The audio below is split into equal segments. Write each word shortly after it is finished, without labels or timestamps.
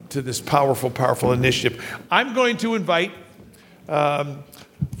to this powerful initiative. I'm going to invite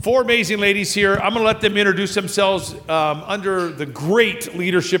four amazing ladies here. I'm going to let them introduce themselves under the great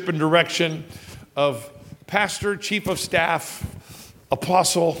leadership and direction of Pastor, Chief of Staff,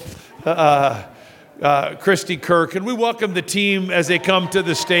 Apostle Christy Kirk. And we welcome the team as they come to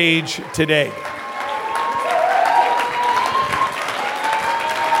the stage today.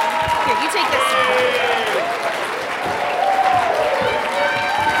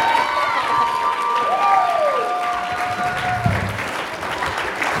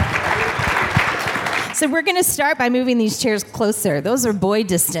 So we're going to start by moving these chairs closer. Those are boy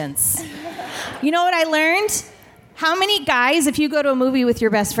distance. You know what I learned? How many guys, if you go to a movie with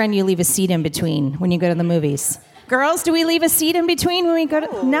your best friend, you leave a seat in between when you go to the movies? Girls, do we leave a seat in between when we go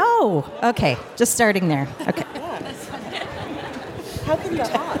to... No. Okay, just starting there. Okay. How can you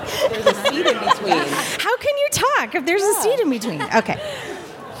talk if there's a seat in between? How can you talk if there's a seat in between? Okay.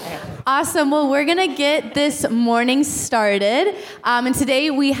 Awesome. Well, we're going to get this morning started. And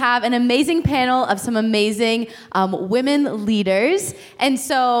today we have an amazing panel of some amazing women leaders. And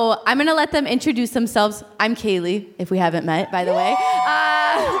so I'm going to let them introduce themselves. I'm Kaylee, if we haven't met, by the way.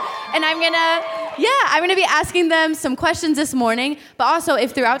 And I'm going to be asking them some questions this morning. But also,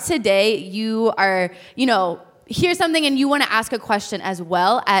 if throughout today you are, hear something and you want to ask a question as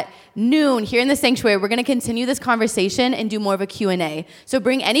well, at noon here in the sanctuary, we're going to continue this conversation and do more of a Q&A. So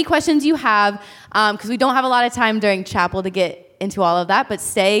bring any questions you have, because we don't have a lot of time during chapel to get into all of that, but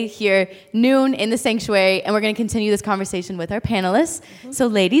stay here noon in the sanctuary, and we're going to continue this conversation with our panelists. Mm-hmm. So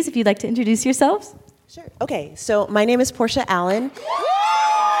ladies, if you'd like to introduce yourselves. Sure. Okay, so my name is Portia Allen.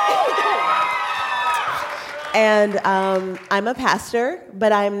 And I'm a pastor,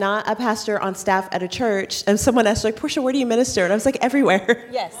 but I'm not a pastor on staff at a church. And someone asked, Portia, where do you minister? And I was like, everywhere.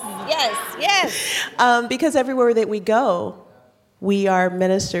 Yes. Because everywhere that we go, we are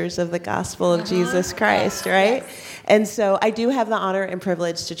ministers of the gospel of Jesus Christ, right? Yes. And so I do have the honor and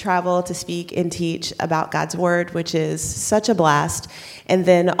privilege to travel, to speak and teach about God's word, which is such a blast. And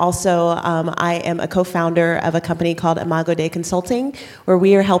then also I am a co-founder of a company called Imago Dei Consulting, where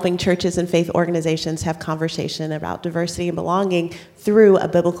we are helping churches and faith organizations have conversation about diversity and belonging through a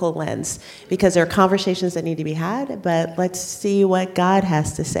biblical lens, because there are conversations that need to be had, but let's see what God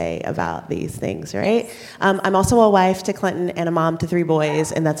has to say about these things, right? I'm also a wife to Clinton and a mom to 3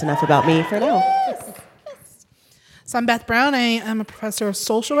 boys, and that's enough about me for now. So I'm Beth Brown. I am a professor of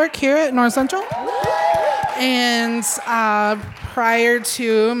social work here at North Central. And prior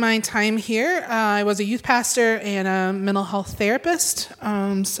to my time here, I was a youth pastor and a mental health therapist.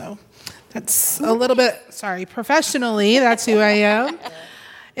 So that's a little bit, professionally, that's who I am.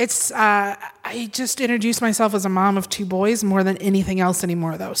 I just introduced myself as a mom of 2 boys more than anything else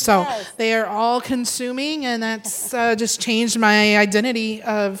anymore, though. So they are all consuming, and that's just changed my identity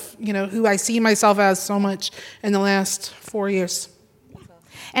of, who I see myself as so much in the last 4 years.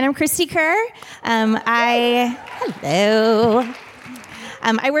 And I'm Christy Kerr. Hello.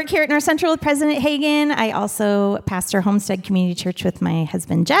 I work here at North Central with President Hagan. I also pastor Homestead Community Church with my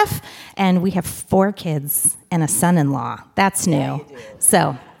husband, Jeff, and we have 4 kids and a son-in-law. That's new.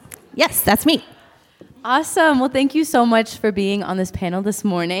 So, yes, that's me. Awesome. Well, thank you so much for being on this panel this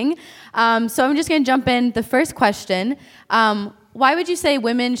morning. So I'm just going to jump in. The first question, why would you say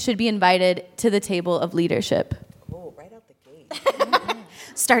women should be invited to the table of leadership? Oh, right out the gate.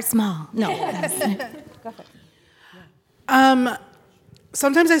 Start small. No. Go ahead.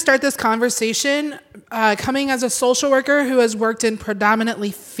 Sometimes I start this conversation coming as a social worker who has worked in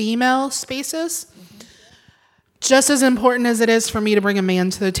predominantly female spaces. Just as important as it is for me to bring a man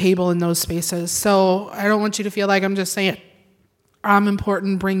to the table in those spaces. So I don't want you to feel like I'm just saying, I'm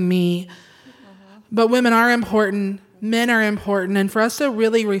important, bring me. But women are important, men are important, and for us to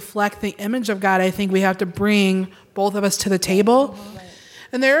really reflect the image of God, I think we have to bring both of us to the table.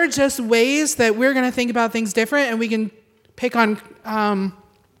 And there are just ways that we're going to think about things different, and we can pick on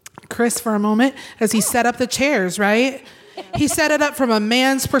Chris for a moment as he set up the chairs, right? He set it up from a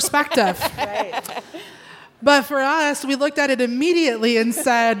man's perspective. Right. But for us, we looked at it immediately and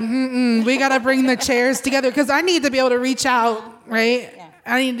said, we got to bring the chairs together, because I need to be able to reach out, right? Yeah.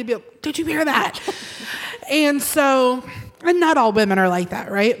 I need to be able, did you hear that? And so, and not all women are like that,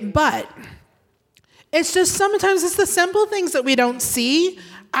 right? But it's just sometimes it's the simple things that we don't see.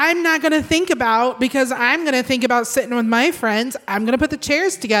 I'm not going to think about, because I'm going to think about sitting with my friends. I'm going to put the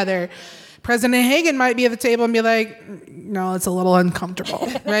chairs together. President Hagan might be at the table and be like, no, it's a little uncomfortable,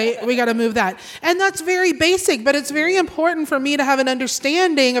 right? We got to move that. And that's very basic, but it's very important for me to have an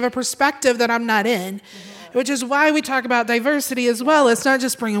understanding of a perspective that I'm not in, which is why we talk about diversity as well. It's not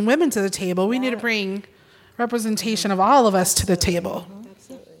just bringing women to the table. We need to bring representation of all of us to the table.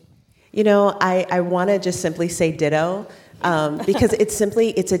 Absolutely. You know, I want to just simply say ditto. Because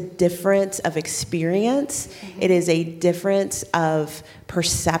it's a difference of experience. It is a difference of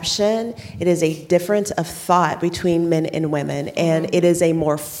perception. It is a difference of thought between men and women. And it is a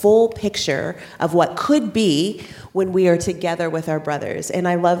more full picture of what could be when we are together with our brothers. And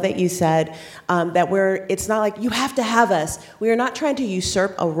I love that you said that it's not like you have to have us. We are not trying to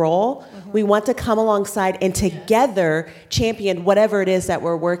usurp a role. We want to come alongside and together champion whatever it is that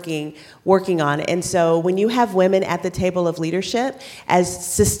we're working on. And so when you have women at the table of leadership, as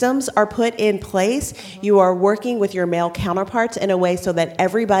systems are put in place, you are working with your male counterparts in a way so that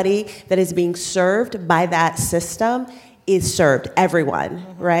everybody that is being served by that system is served, everyone,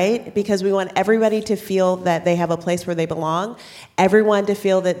 right? Because we want everybody to feel that they have a place where they belong. Everyone to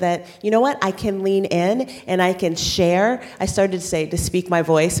feel that you know what, I can lean in and I can share. I started to say to speak my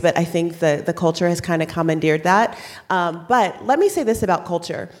voice, but I think the culture has kind of commandeered that. But let me say this about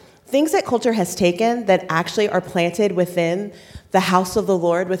culture. Things that culture has taken that actually are planted within the house of the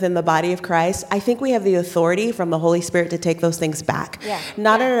Lord, within the body of Christ, I think we have the authority from the Holy Spirit to take those things back.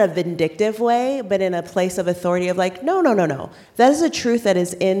 Not in a vindictive way, but in a place of authority of like, no. That is a truth that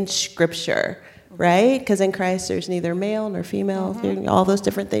is in Scripture, right? Because in Christ, there's neither male nor female, all those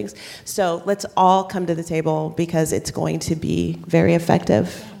different things. So let's all come to the table because it's going to be very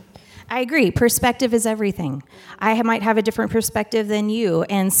effective. I agree. Perspective is everything. I might have a different perspective than you.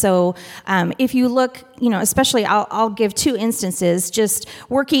 And so if you look, especially I'll give two instances, just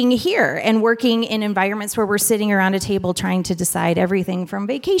working here and working in environments where we're sitting around a table trying to decide everything from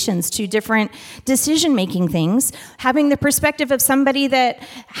vacations to different decision-making things, having the perspective of somebody that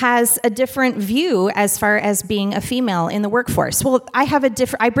has a different view as far as being a female in the workforce. Well,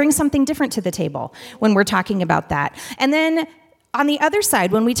 I bring something different to the table when we're talking about that. And then on the other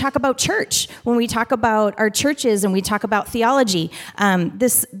side, when we talk about church, when we talk about our churches and we talk about theology,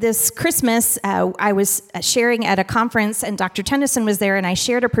 this Christmas, I was sharing at a conference and Dr. Tennyson was there and I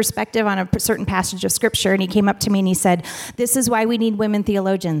shared a perspective on a certain passage of scripture and he came up to me and he said, "This is why we need women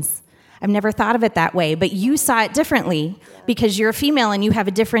theologians." I've never thought of it that way, but you saw it differently because you're a female and you have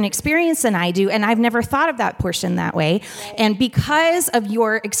a different experience than I do, and I've never thought of that portion that way. And because of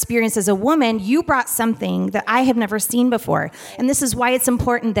your experience as a woman, you brought something that I have never seen before. And this is why it's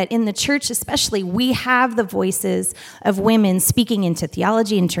important that in the church especially, we have the voices of women speaking into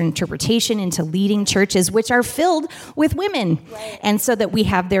theology, into interpretation, into leading churches, which are filled with women, and so that we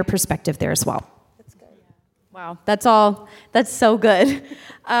have their perspective there as well. That's good. Wow, that's so good.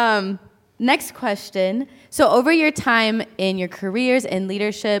 Next question. So over your time in your careers and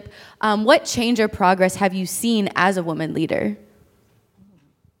leadership, what change or progress have you seen as a woman leader?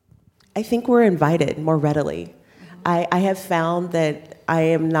 I think we're invited more readily. I have found that I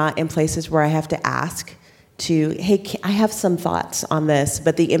am not in places where I have to ask hey, I have some thoughts on this,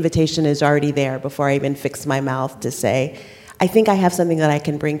 but the invitation is already there before I even fix my mouth to say, I think I have something that I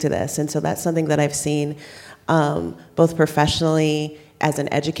can bring to this. And so that's something that I've seen both professionally as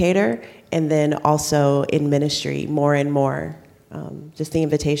an educator and then also in ministry more and more, just the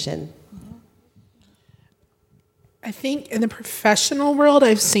invitation. I think in the professional world,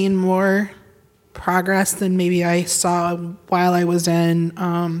 I've seen more progress than maybe I saw while I was in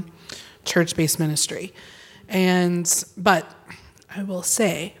church-based ministry. But I will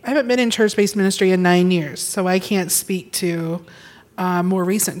say, I haven't been in church-based ministry in 9 years, so I can't speak to more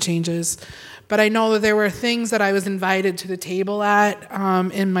recent changes. But I know that there were things that I was invited to the table at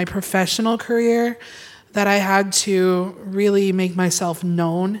in my professional career that I had to really make myself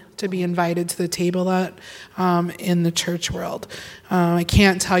known to be invited to the table at in the church world. I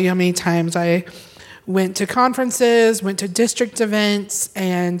can't tell you how many times I went to conferences, went to district events,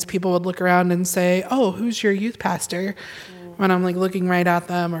 and people would look around and say, "Oh, who's your youth pastor?" When I'm like looking right at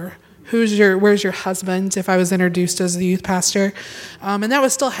them, or where's your husband, if I was introduced as the youth pastor. And that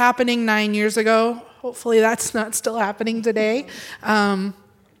was still happening 9 years ago. Hopefully that's not still happening today.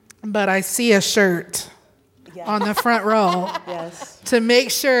 But I see a shirt on the front row to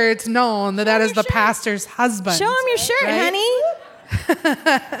make sure it's known that is the pastor's husband. Show him your shirt, honey.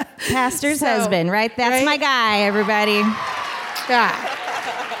 Pastor's husband, right? That's my guy, everybody. Yeah.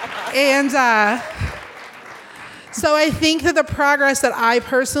 And so I think that the progress that I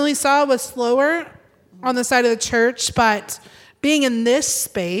personally saw was slower on the side of the church, but being in this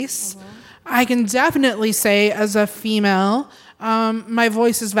space, I can definitely say as a female, my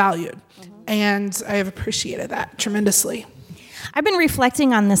voice is valued, and I have appreciated that tremendously. I've been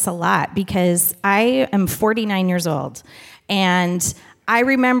reflecting on this a lot because I am 49 years old, and I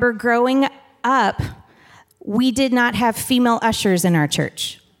remember growing up, we did not have female ushers in our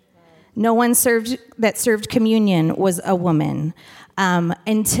church. No one that served communion was a woman.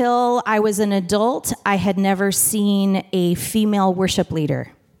 Until I was an adult, I had never seen a female worship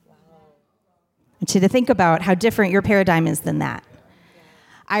leader. I want you to think about how different your paradigm is than that.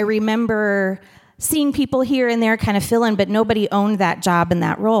 I remember seeing people here and there kind of fill in, but nobody owned that job and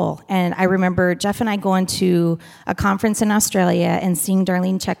that role. And I remember Jeff and I going to a conference in Australia and seeing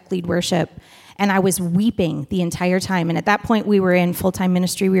Darlene Check lead worship, and I was weeping the entire time. And at that point, we were in full-time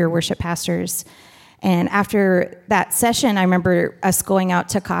ministry. We were worship pastors. And after that session, I remember us going out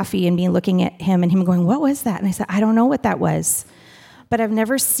to coffee and me looking at him and him going, "What was that?" And I said, "I don't know what that was. But I've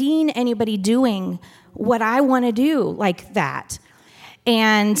never seen anybody doing what I want to do like that."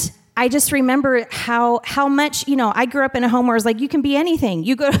 And I just remember how much, I grew up in a home where it was like, you can be anything.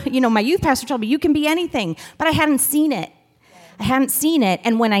 You go, my youth pastor told me, you can be anything. But I hadn't seen it.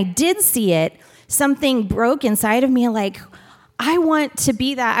 And when I did see it, something broke inside of me like, I want to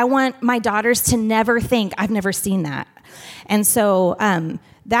be that. I want my daughters to never think I've never seen that. And so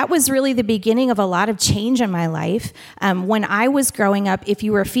that was really the beginning of a lot of change in my life. When I was growing up, if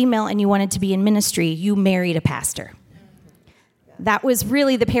you were a female and you wanted to be in ministry, you married a pastor. That was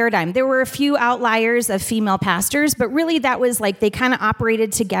really the paradigm. There were a few outliers of female pastors, but really that was like they kind of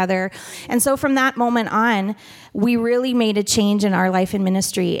operated together. And so from that moment on, we really made a change in our life in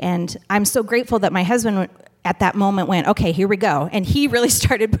ministry. And I'm so grateful that my husband at that moment went, okay, here we go. And he really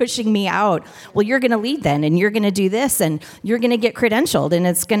started pushing me out. Well, you're going to lead then, and you're going to do this, and you're going to get credentialed, and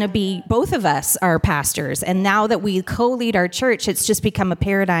it's going to be both of us are pastors. And now that we co-lead our church, it's just become a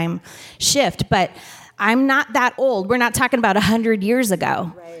paradigm shift. But I'm not that old. We're not talking about 100 years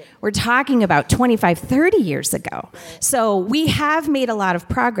ago. Right. We're talking about 25, 30 years ago. Right. So we have made a lot of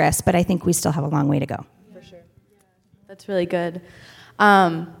progress, but I think we still have a long way to go. For sure. That's really good.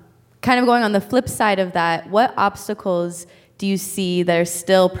 Kind of going on the flip side of that, what obstacles do you see that are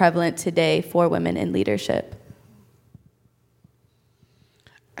still prevalent today for women in leadership?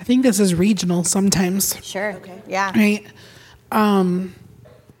 I think this is regional sometimes. Sure. Okay. Yeah. Right.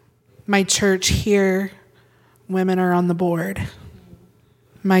 My church here, women are on the board.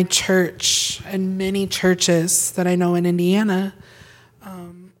 My church and many churches that I know in Indiana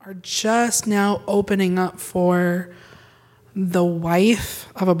are just now opening up for the wife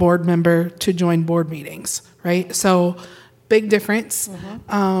of a board member to join board meetings, right? So big difference.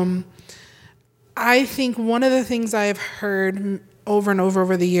 Mm-hmm. I think one of the things I've heard over and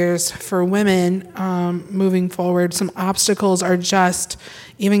over the years for women moving forward, some obstacles are just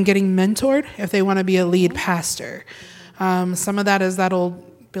even getting mentored if they want to be a lead pastor. Some of that is that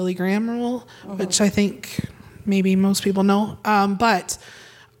old Billy Graham rule, which I think maybe most people know. But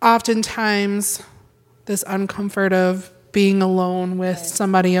oftentimes this uncomfort of being alone with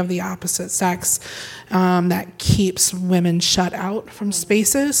somebody of the opposite sex that keeps women shut out from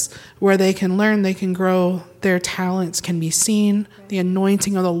spaces where they can learn, they can grow, their talents can be seen, the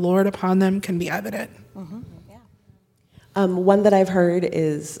anointing of the Lord upon them can be evident. Mm-hmm. Yeah. One that I've heard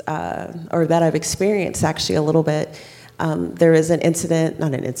is, or that I've experienced actually a little bit, there is an incident,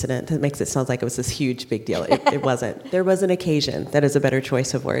 not an incident, that makes it sound like it was this huge big deal. It wasn't. There was an occasion, that is a better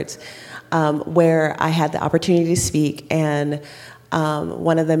choice of words, where I had the opportunity to speak, and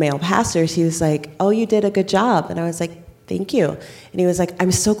one of the male pastors, he was like, "Oh, you did a good job." And I was like, "Thank you." And he was like,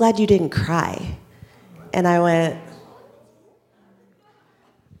 "I'm so glad you didn't cry." And I went,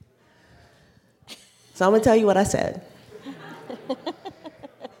 so I'm going to tell you what I said.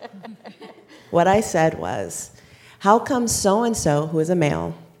 What I said was, how come so-and-so, who is a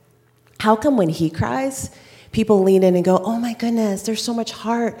male, how come when he cries, people lean in and go, "Oh my goodness, there's so much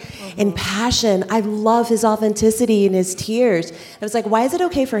heart and passion. I love his authenticity and his tears." I was like, why is it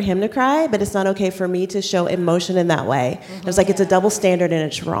okay for him to cry, but it's not okay for me to show emotion in that way? I was like, it's a double standard and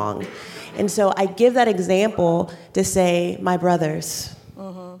it's wrong. And so I give that example to say, my brothers,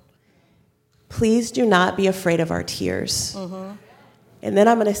 please do not be afraid of our tears. And then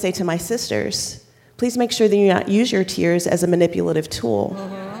I'm going to say to my sisters, please make sure that you not use your tears as a manipulative tool.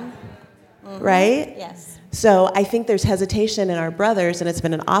 Right? Yes. So I think there's hesitation in our brothers, and it's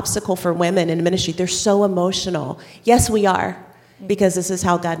been an obstacle for women in ministry. They're so emotional. Yes, we are, because this is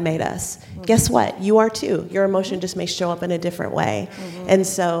how God made us. Guess what? You are too. Your emotion just may show up in a different way. And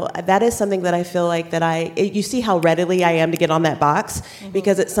so that is something that I feel like that you see how readily I am to get on that box,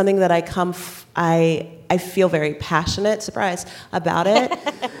 because it's something that I feel very passionate, surprise, about it.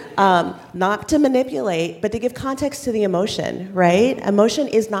 Not to manipulate, but to give context to the emotion, right? Emotion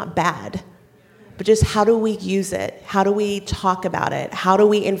is not bad. But just how do we use it? How do we talk about it? How do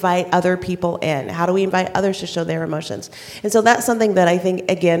we invite other people in? How do we invite others to show their emotions? And so that's something that I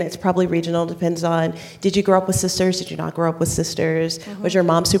think, again, it's probably regional, depends on, did you grow up with sisters? Did you not grow up with sisters? Was your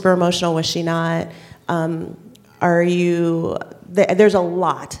mom super emotional? Was she not? Are you there's a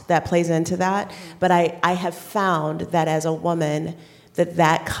lot that plays into that, but I have found that as a woman,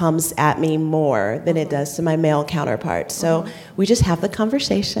 that comes at me more than it does to my male counterparts. So we just have the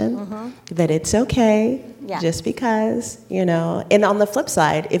conversation that it's okay, just because, you know. And on the flip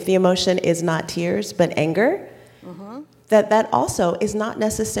side, if the emotion is not tears but anger, that also is not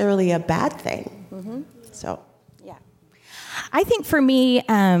necessarily a bad thing. So, yeah. I think for me, you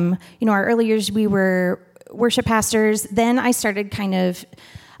know, our early years, we were worship pastors. Then I started kind of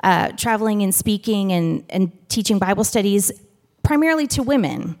traveling and speaking and teaching Bible studies primarily to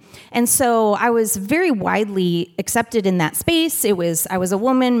women. And so I was very widely accepted in that space. I was a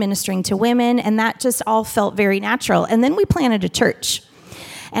woman ministering to women, and that just all felt very natural. And then we planted a church,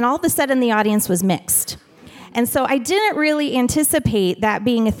 and all of a sudden the audience was mixed. And so I didn't really anticipate that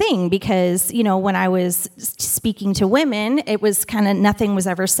being a thing because, you know, when I was speaking to women, it was kind of nothing was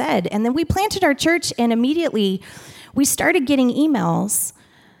ever said. And then we planted our church, and immediately we started getting emails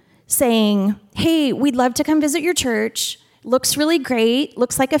saying, hey, we'd love to come visit your church. Looks really great.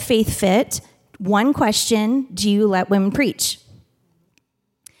 Looks like a faith fit. One question, do you let women preach?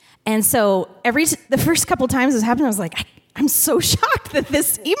 And so the first couple times this happened, I was like, I'm so shocked that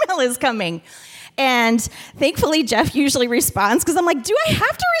this email is coming. And thankfully, Jeff usually responds because I'm like, do I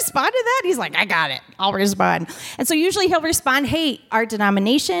have to respond to that? He's like, I got it. I'll respond. And so usually he'll respond, hey, our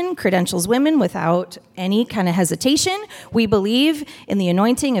denomination credentials women without any kind of hesitation. We believe in the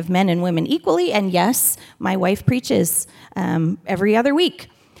anointing of men and women equally. And yes, my wife preaches every other week.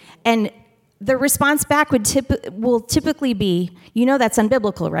 And the response back will typically be, you know, that's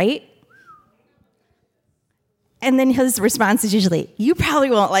unbiblical, right? And then his response is usually, you probably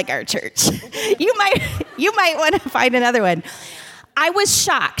won't like our church. You might want to find another one. I was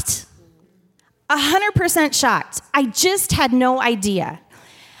shocked, 100% shocked. I just had no idea.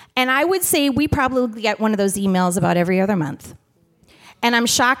 And I would say we probably get one of those emails about every other month. And I'm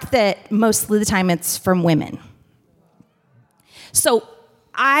shocked that most of the time it's from women. So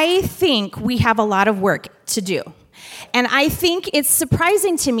I think we have a lot of work to do. And I think it's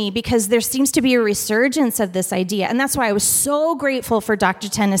surprising to me because there seems to be a resurgence of this idea. And that's why I was so grateful for Dr.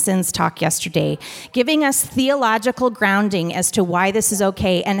 Tennyson's talk yesterday, giving us theological grounding as to why this is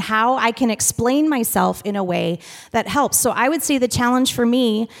okay and how I can explain myself in a way that helps. So I would say the challenge for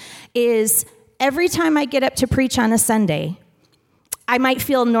me is every time I get up to preach on a Sunday, I might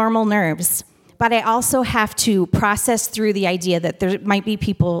feel normal nerves. But I also have to process through the idea that there might be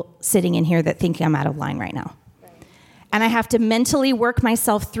people sitting in here that think I'm out of line right now. And I have to mentally work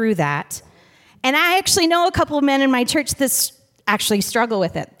myself through that. And I actually know a couple of men in my church that actually struggle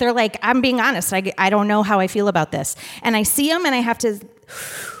with it. They're like, I'm being honest, I don't know how I feel about this. And I see them and I have to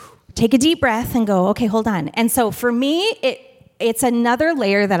take a deep breath and go, okay, hold on. And so for me, it's another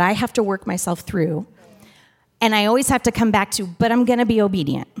layer that I have to work myself through. And I always have to come back to, but I'm going to be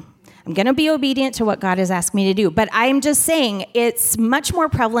obedient. I'm going to be obedient to what God has asked me to do. But I'm just saying it's much more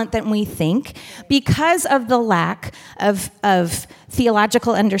prevalent than we think because of the lack of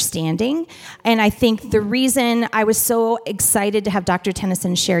theological understanding. And I think the reason I was so excited to have Dr.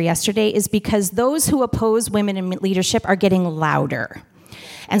 Tennyson share yesterday is because those who oppose women in leadership are getting louder.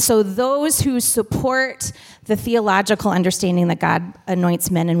 And so those who support the theological understanding that God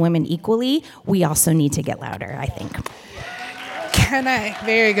anoints men and women equally, we also need to get louder, I think.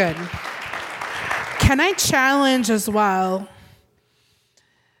 Very good. Can I challenge as well?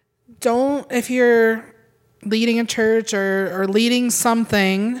 If you're leading a church or leading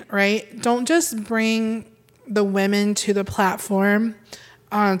something, right? Don't just bring the women to the platform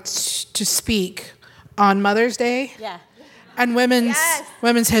to speak on Mother's Day. Yeah. And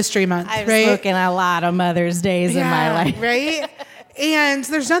Women's History Month, I've right? spoken a lot of Mother's Days in my life. Right? And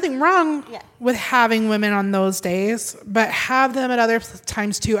there's nothing wrong with having women on those days, but have them at other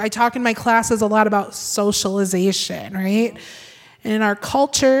times too. I talk in my classes a lot about socialization, right? And in our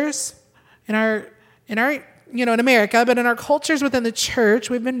cultures, in America, but in our cultures within the church,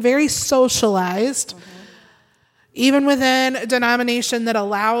 we've been very socialized, even within a denomination that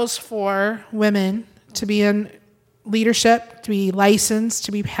allows for women to be in leadership, to be licensed,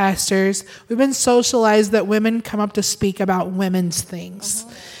 to be pastors. We've been socialized that women come up to speak about women's things.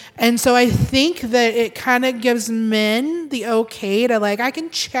 And so I think that it kind of gives men the okay to I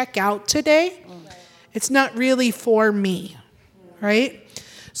can check out today. It's not really for me, right?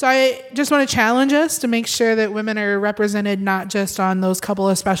 So I just want to challenge us to make sure that women are represented not just on those couple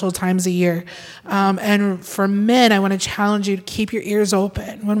of special times a year. And for men, I want to challenge you to keep your ears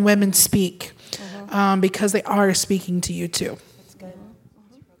open when women speak. Because they are speaking to you too. That's good.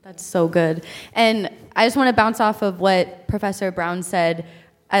 That's so good. And I just want to bounce off of what Professor Brown said.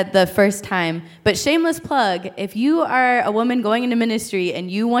 at the first time. But shameless plug, if you are a woman going into ministry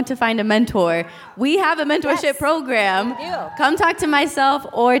and you want to find a mentor, we have a mentorship program. Come talk to myself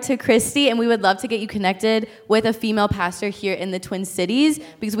or to Christy, and we would love to get you connected with a female pastor here in the Twin Cities,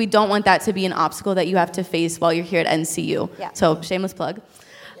 because we don't want that to be an obstacle that you have to face while you're here at NCU. Yeah. So shameless plug.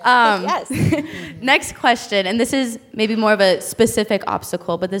 Yes. Next question, and this is maybe more of a specific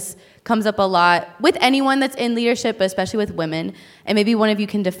obstacle, but this comes up a lot with anyone that's in leadership, but especially with women, and maybe one of you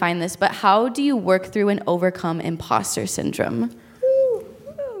can define this, but how do you work through and overcome imposter syndrome?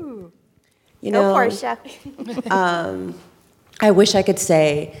 You know, Portia. I wish I could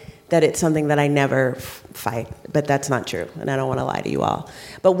say that it's something that I never fight, but that's not true, and I don't want to lie to you all.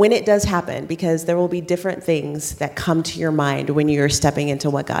 But when it does happen, because there will be different things that come to your mind when you're stepping into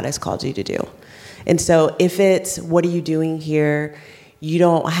what God has called you to do. And so if it's, what are you doing here? You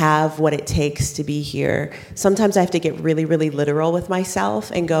don't have what it takes to be here. Sometimes I have to get really, really literal with myself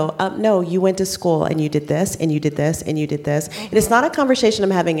and go, no, you went to school and you did this and you did this and you did this. Mm-hmm. And it's not a conversation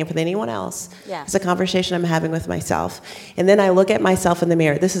I'm having with anyone else. Yeah. It's a conversation I'm having with myself. And then I look at myself in the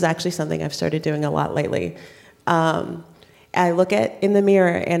mirror. This is actually something I've started doing a lot lately. I look in the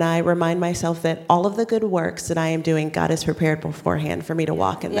mirror and I remind myself that all of the good works that I am doing, God has prepared beforehand for me to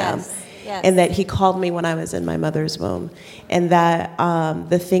walk in them. Yes. And that he called me when I was in my mother's womb. And that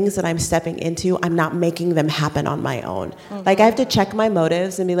the things that I'm stepping into, I'm not making them happen on my own. Mm-hmm. Like, I have to check my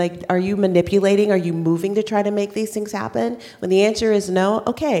motives and be like, are you manipulating? Are you moving to try to make these things happen? When the answer is no,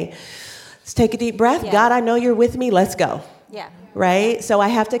 okay, let's take a deep breath. Yeah. God, I know you're with me. Let's go. Yeah. Right? So I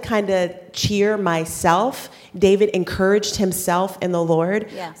have to kind of cheer myself. David encouraged himself in the Lord.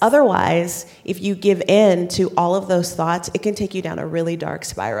 Yes. Otherwise, if you give in to all of those thoughts, it can take you down a really dark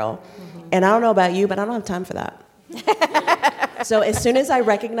spiral. Mm-hmm. And I don't know about you, but I don't have time for that. So as soon as I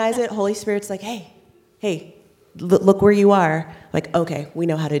recognize it, Holy Spirit's like, hey, look where you are. Like, okay, we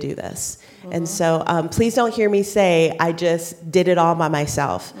know how to do this. Mm-hmm. And so please don't hear me say I just did it all by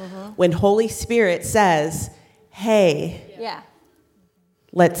myself. Mm-hmm. When Holy Spirit says, hey,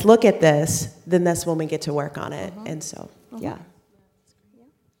 let's look at this, then that's when we get to work on it. Mm-hmm. And so, yeah.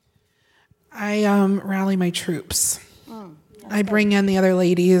 I rally my troops. I bring in the other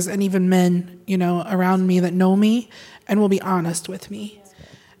ladies and even men, around me that know me and will be honest with me.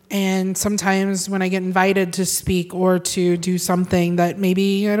 And sometimes when I get invited to speak or to do something that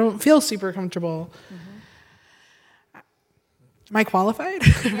maybe I don't feel super comfortable, am I qualified?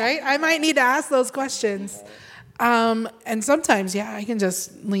 Right? I might need to ask those questions. And sometimes, I can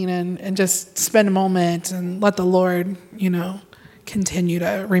just lean in and just spend a moment and let the Lord, continue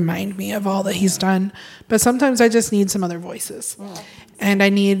to remind me of all that he's done. But sometimes I just need some other voices. And I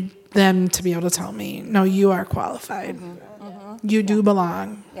need them to be able to tell me, no, you are qualified. You do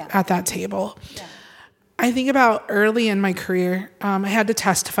belong at that table. I think about early in my career, I had to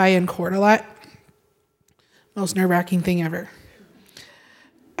testify in court a lot. Most nerve-wracking thing ever.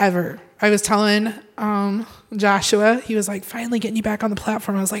 I was telling Joshua, he was like, finally getting you back on the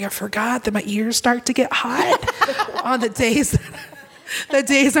platform. I was like, I forgot that my ears start to get hot on the days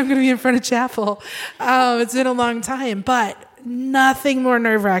I'm going to be in front of chapel. It's been a long time, but nothing more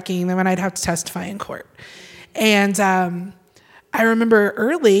nerve-wracking than when I'd have to testify in court. And I remember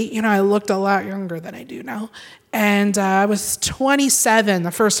early, I looked a lot younger than I do now. And I was 27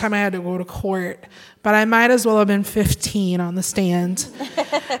 the first time I had to go to court. But I might as well have been 15 on the stand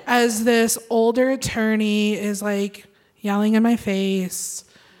as this older attorney is like yelling in my face,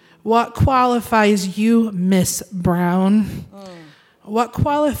 what qualifies you, Miss Brown? What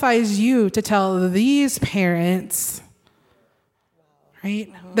qualifies you to tell these parents,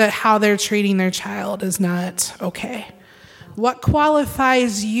 right, that how they're treating their child is not okay? What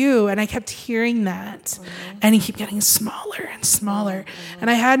qualifies you? And I kept hearing that. And he kept getting smaller and smaller. And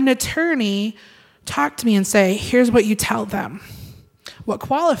I had an attorney talk to me and say, here's what you tell them. What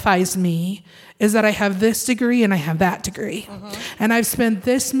qualifies me is that I have this degree and I have that degree. And I've spent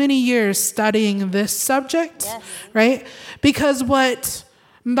this many years studying this subject, right? Because what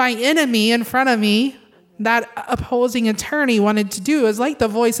my enemy in front of me, that opposing attorney, wanted to do is like the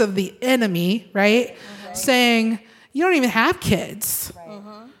voice of the enemy, right? Saying, you don't even have kids,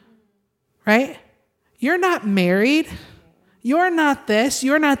 right? You're not married. You're not this.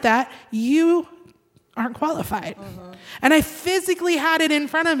 You're not that. You aren't qualified. And I physically had it in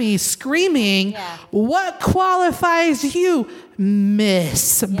front of me screaming, what qualifies you,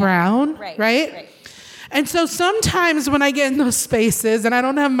 Miss Brown, right? And so sometimes when I get in those spaces and I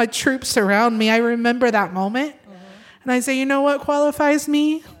don't have my troops around me, I remember that moment. And I say, you know what qualifies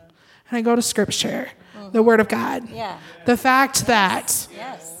me? And I go to scripture, the word of God. The fact that,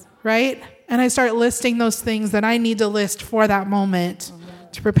 right? And I start listing those things that I need to list for that moment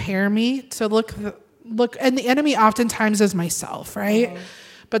to prepare me to look, and the enemy oftentimes is myself, right?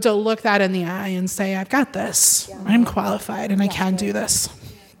 But to look that in the eye and say, I've got this. I'm qualified and I can do this.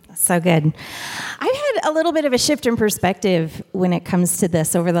 So good. I've had a little bit of a shift in perspective when it comes to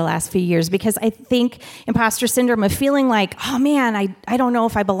this over the last few years, because I think imposter syndrome of feeling like, oh man, I don't know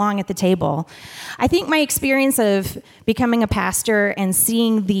if I belong at the table. I think my experience of becoming a pastor and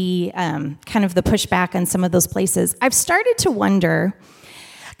seeing the kind of the pushback on some of those places, I've started to wonder,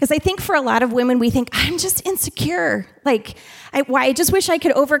 because I think for a lot of women, we think, I'm just insecure. Like, I just wish I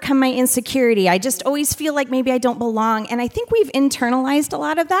could overcome my insecurity. I just always feel like maybe I don't belong. And I think we've internalized a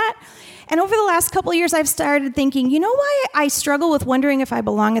lot of that. And over the last couple of years, I've started thinking, you know why I struggle with wondering if I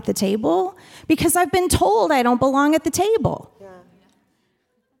belong at the table? Because I've been told I don't belong at the table. Yeah.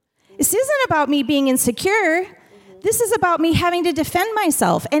 This isn't about me being insecure. This is about me having to defend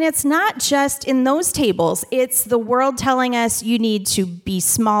myself. And it's not just in those tables. It's the world telling us you need to be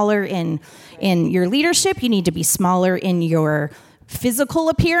smaller in your leadership. You need to be smaller in your physical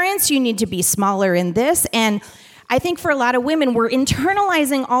appearance. You need to be smaller in this. And I think for a lot of women, we're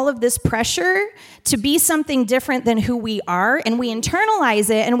internalizing all of this pressure to be something different than who we are. And we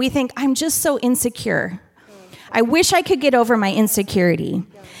internalize it and we think, I'm just so insecure. I wish I could get over my insecurity.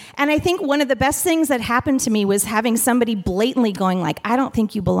 And I think one of the best things that happened to me was having somebody blatantly going like, I don't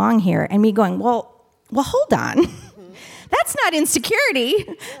think you belong here. And me going, well, hold on. That's not insecurity.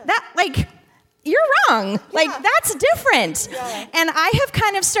 That, like, you're wrong. Like, that's different. And I have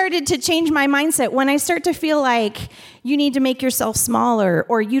kind of started to change my mindset when I start to feel like you need to make yourself smaller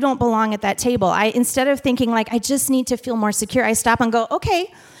or you don't belong at that table. Instead of thinking like, I just need to feel more secure, I stop and go,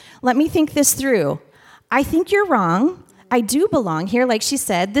 okay, let me think this through. I think you're wrong. I do belong here. Like she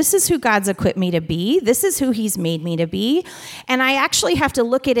said, this is who God's equipped me to be. This is who he's made me to be. And I actually have to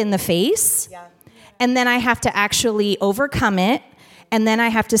look it in the face. And then I have to actually overcome it. And then I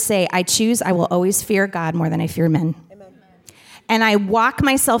have to say, I will always fear God more than I fear men. Amen. And I walk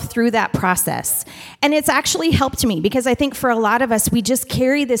myself through that process. And it's actually helped me because I think for a lot of us, we just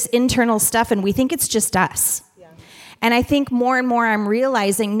carry this internal stuff and we think it's just us. And I think more and more I'm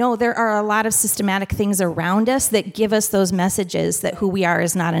realizing, no, there are a lot of systematic things around us that give us those messages that who we are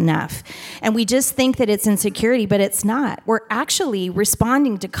is not enough. And we just think that it's insecurity, but it's not. We're actually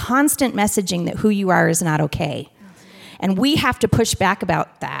responding to constant messaging that who you are is not okay. And we have to push back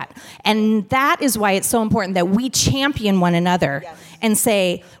about that. And that is why it's so important that we champion one another and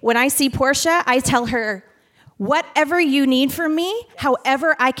say, when I see Portia, I tell her, whatever you need from me,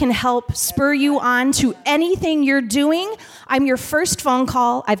 however I can help spur you on to anything you're doing, I'm your first phone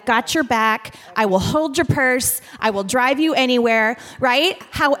call. I've got your back. I will hold your purse. I will drive you anywhere, right?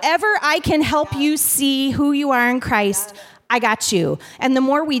 However I can help you see who you are in Christ, I got you. And the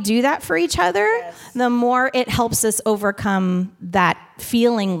more we do that for each other, the more it helps us overcome that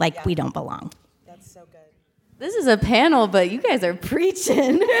feeling like we don't belong. That's so good. This is a panel, but you guys are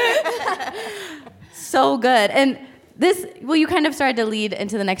preaching. So good. And you kind of started to lead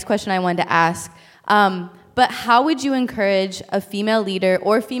into the next question I wanted to ask. But how would you encourage a female leader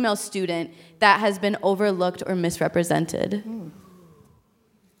or female student that has been overlooked or misrepresented? That's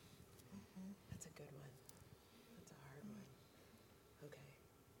a good one. That's a hard one. Okay.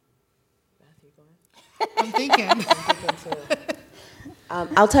 Matthew, go ahead. I'm thinking.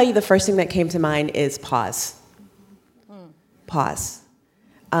 I'll tell you the first thing that came to mind is pause. Pause.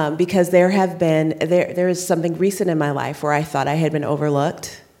 Because there is something recent in my life where I thought I had been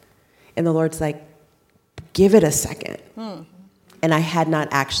overlooked, and the Lord's like, give it a second. And I had not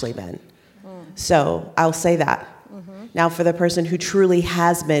actually been. So I'll say that. Now for the person who truly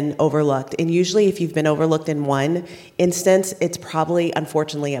has been overlooked, and usually if you've been overlooked in one instance, it's probably,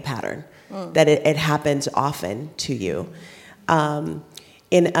 unfortunately, a pattern, that it happens often to you.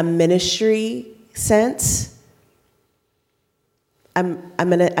 In a ministry sense,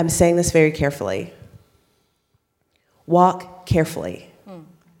 I'm saying this very carefully. Walk carefully,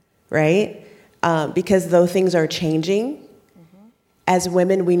 right? Because though things are changing, as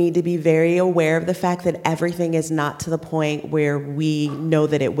women, we need to be very aware of the fact that everything is not to the point where we know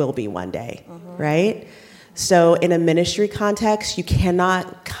that it will be one day, right? So in a ministry context, you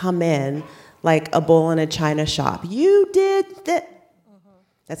cannot come in like a bull in a china shop. You did that.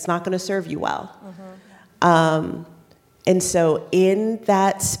 That's not going to serve you well. And so in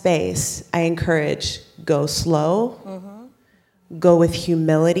that space, I encourage, go slow, go with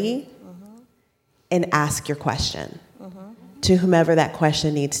humility, and ask your question to whomever that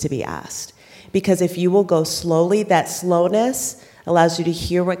question needs to be asked. Because if you will go slowly, that slowness allows you to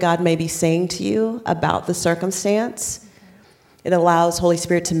hear what God may be saying to you about the circumstance. It allows Holy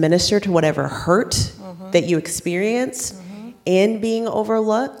Spirit to minister to whatever hurt that you experience. in being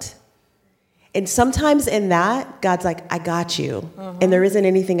overlooked. And sometimes in that, God's like, I got you. And there isn't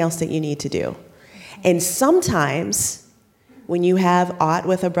anything else that you need to do. And sometimes when you have ought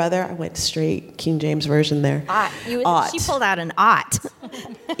with a brother, I went straight King James Version there. Ought. She pulled out an ought.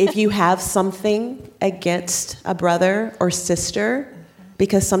 If you have something against a brother or sister,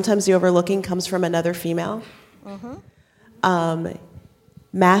 because sometimes the overlooking comes from another female,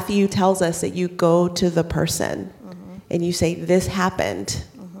 Matthew tells us that you go to the person and you say, this happened,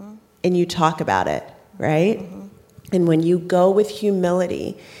 and you talk about it, right? And when you go with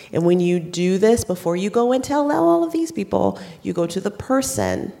humility, and when you do this, before you go and tell all of these people, you go to the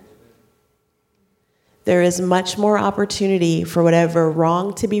person, there is much more opportunity for whatever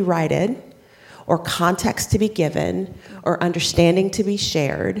wrong to be righted, or context to be given, or understanding to be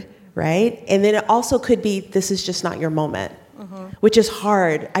shared, right? And then it also could be, this is just not your moment, which is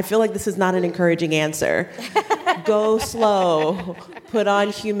hard. I feel like this is not an encouraging answer. Go slow, put on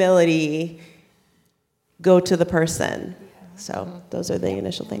humility, go to the person. So those are the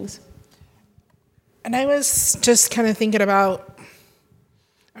initial things. And I was just kind of thinking about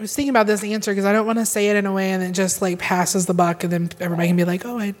this answer because I don't want to say it in a way and it just like passes the buck and then everybody can be like,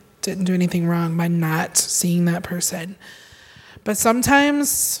 oh, I didn't do anything wrong by not seeing that person. But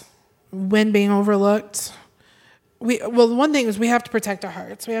sometimes when being overlooked, one thing is we have to protect our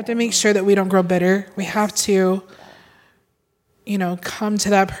hearts. We have to make sure that we don't grow bitter. We have to, come to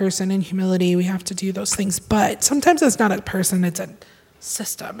that person in humility. We have to do those things. But sometimes it's not a person, it's a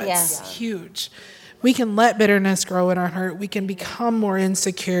system. It's huge. We can let bitterness grow in our heart. We can become more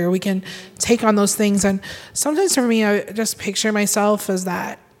insecure. We can take on those things. And sometimes for me, I just picture myself as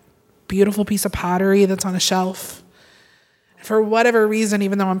that beautiful piece of pottery that's on a shelf. For whatever reason,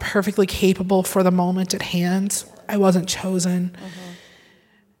 even though I'm perfectly capable for the moment at hand, I wasn't chosen.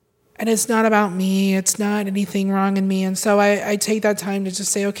 And it's not about me. It's not anything wrong in me. And so I take that time to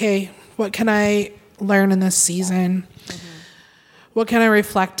just say, okay, what can I learn in this season? What can I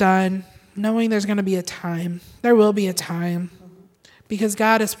reflect on? Knowing there's going to be a time. There will be a time. Because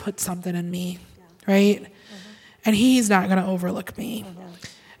God has put something in me, right? And he's not going to overlook me.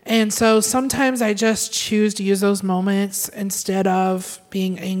 And so sometimes I just choose to use those moments instead of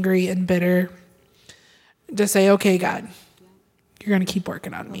being angry and bitter. To say, okay, God, you're going to keep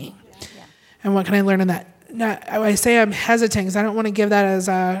working on me. And what can I learn in that? I say I'm hesitant because I don't want to give that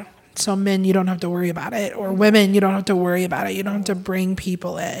as so men, you don't have to worry about it. Or women, you don't have to worry about it. You don't have to bring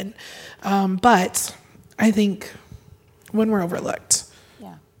people in. But I think when we're overlooked,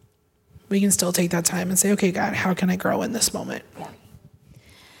 we can still take that time and say, okay, God, how can I grow in this moment?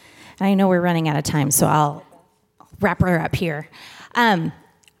 I know we're running out of time, so I'll wrap her up here.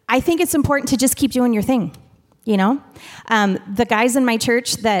 I think it's important to just keep doing your thing, The guys in my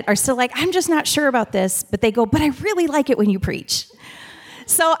church that are still like, I'm just not sure about this, but they go, but I really like it when you preach.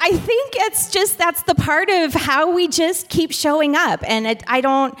 So I think that's the part of how we just keep showing up. And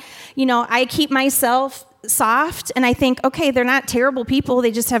I keep myself soft and I think, okay, they're not terrible people.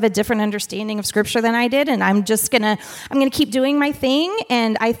 They just have a different understanding of scripture than I did. And I'm going to keep doing my thing.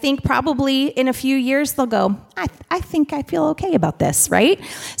 And I think probably in a few years they'll go, I think I feel okay about this, right?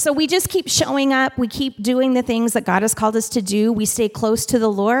 So we just keep showing up. We keep doing the things that God has called us to do. We stay close to the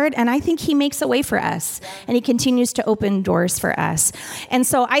Lord. And I think he makes a way for us and he continues to open doors for us. And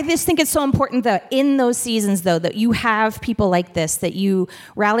so I just think it's so important that in those seasons though, that you have people like this, that you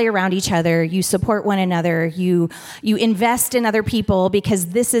rally around each other, you support one another, you invest in other people, because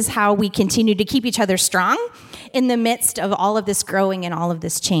this is how we continue to keep each other strong in the midst of all of this growing and all of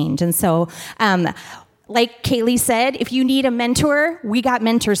this change. And so, like Kaylee said, if you need a mentor, we got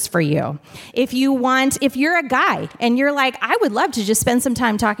mentors for you. If you're a guy and you're like, I would love to just spend some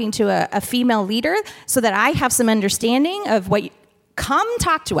time talking to a female leader so that I have some understanding of what come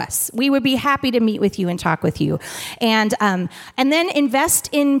talk to us. We would be happy to meet with you and talk with you. And then invest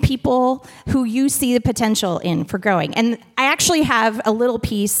in people who you see the potential in for growing. And I actually have a little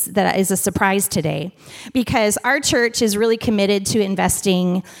piece that is a surprise today, because our church is really committed to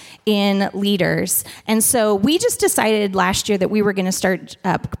investing in leaders. And so we just decided last year that we were going to start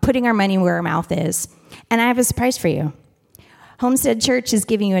putting our money where our mouth is. And I have a surprise for you. Homestead Church is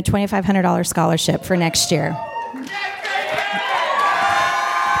giving you a $2,500 scholarship for next year.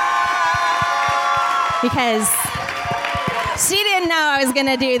 Because she didn't know I was going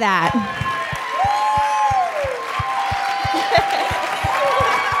to do that.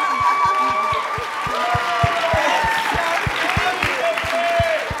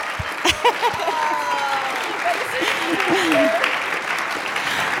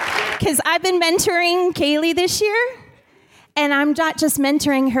 Because I've been mentoring Kaylee this year, and I'm not just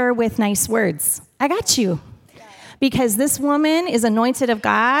mentoring her with nice words. I got you. because this woman is anointed of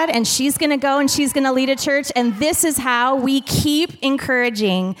God, and she's going to go and she's going to lead a church, and this is how we keep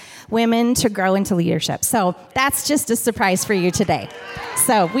encouraging women to grow into leadership. So that's just a surprise for you today.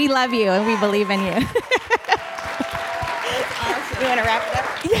 So we love you, and we believe in you. You want to wrap it up?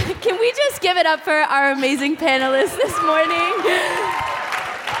 Yeah, can we just give it up for our amazing panelists this morning?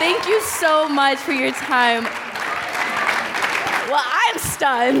 Thank you so much for your time. Well, I'm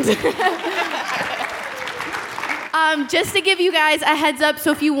stunned. Just to give you guys a heads up, so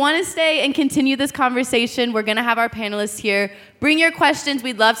if you want to stay and continue this conversation, we're going to have our panelists here. Bring your questions.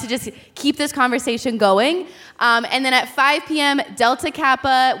 We'd love to just keep this conversation going. And then at 5 p.m., Delta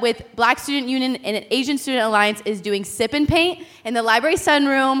Kappa with Black Student Union and Asian Student Alliance is doing Sip and Paint in the library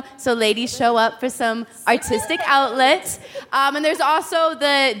sunroom. So ladies, show up for some artistic outlets. And there's also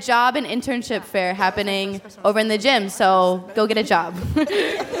the job and internship fair happening over in the gym. So go get a job.